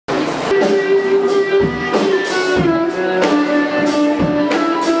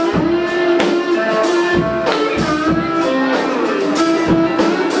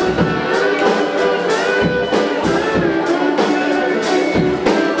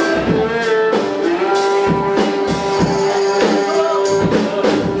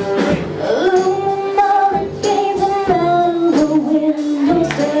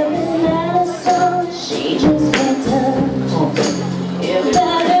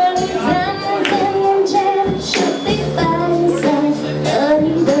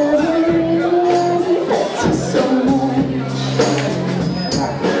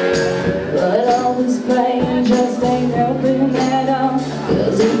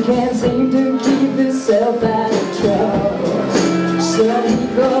can't seem to keep himself out of trouble. So he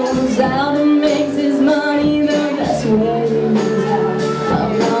goes out and makes his money the best way he's out.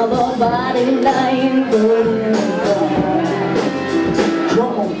 Another body lying good in the bar.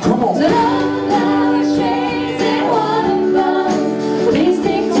 Come on, come on. Sunflower shades and waterfalls. Please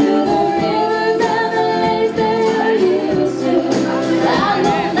stick to the rivers and the lakes that you're used to. I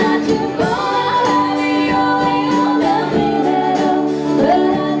know that you're gonna have your way on nothing at all, but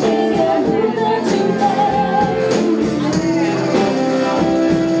I think you're moving too fast.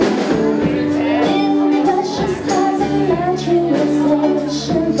 Little precious stars and matches,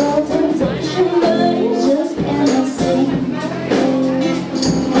 ocean, bold temptation, but it's just fantasy.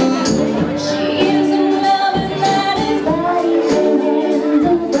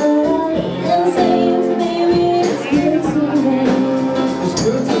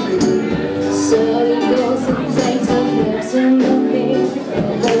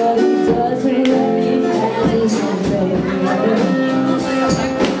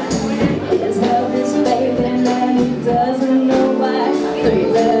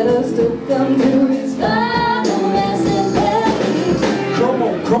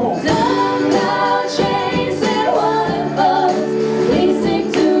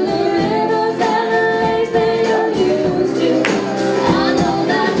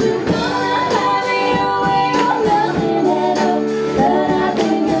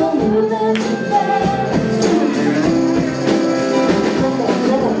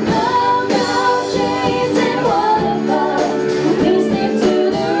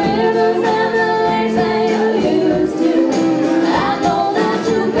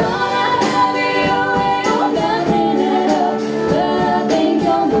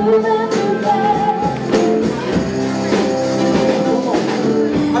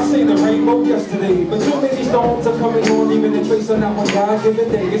 Yesterday, but too many storms are coming on, leaving a trace on that one God-given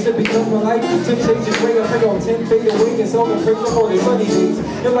day. Is it because my life temptations gray? I pray on 10 fade away and sell the praise for the sunny days.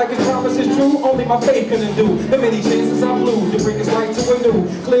 And like his promise is true, only my faith can do. The many chances I blew to bring this light to a new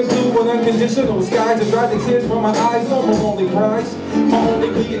clear blue and unconditional skies and dry the tears from my eyes. No more only cries. My only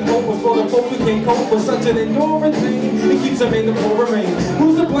bleeding hope was for the folk who can't cope with such an enduring pain. It keeps them in the poor remain.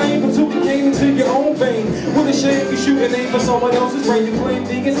 Who's to blame for two you came into your own vein? What a shame you shoot an aim for someone else's brain. You claim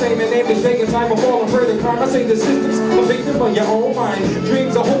being same and name is taking time before I'm afraid of crime. I say the system's a victim of your own mind.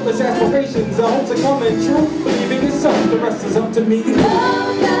 Dreams are hopeless aspirations, the hopes are coming true. Believing in self, the rest is up to me.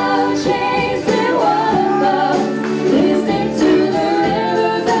 Love now chasing waterfalls. Please stick to the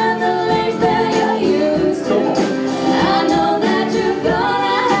rivers and the lakes that you're used to. I know that you're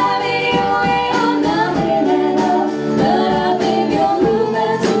gonna have your way on nothing at all, but I think you're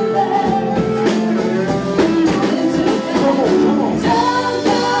moving too fast. Come on, come on. Love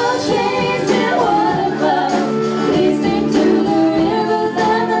now chasing waterfalls. Please stick to the rivers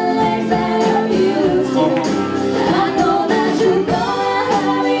and the lakes that you're used to. I know that you're gonna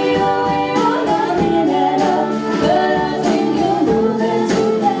have your way on nothing at all, but I think you're moving too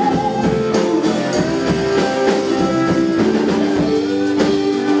fast.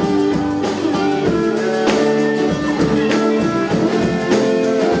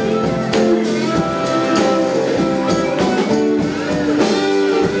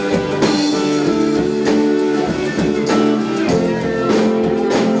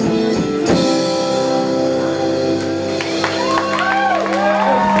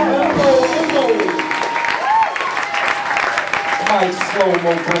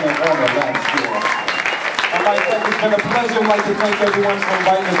 Slo-Mo bringing on the last year. I'd like to thank, it's been a pleasure. I'd like to thank everyone for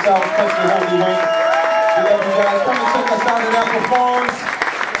inviting us out, especially Holy Wing. We love you guys. Come and check us out at Waterfalls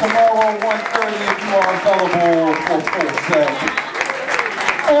tomorrow 1:30 if you are available for full set.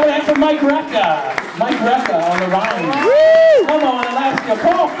 Oh, and for Mike Wreka. Mike Wreka on the Rhine. Slo-Mo in Alaska.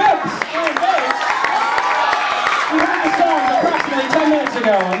 Paul Phipps on bass. We heard the songs approximately 10 minutes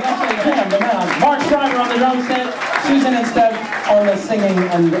ago, and Leslie Kim, the man. Mark Schreiber on the drum set. Susan and Steph on the singing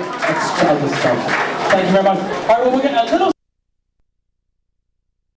and extra stuff. Thank you very much. All right, well, we'll get a little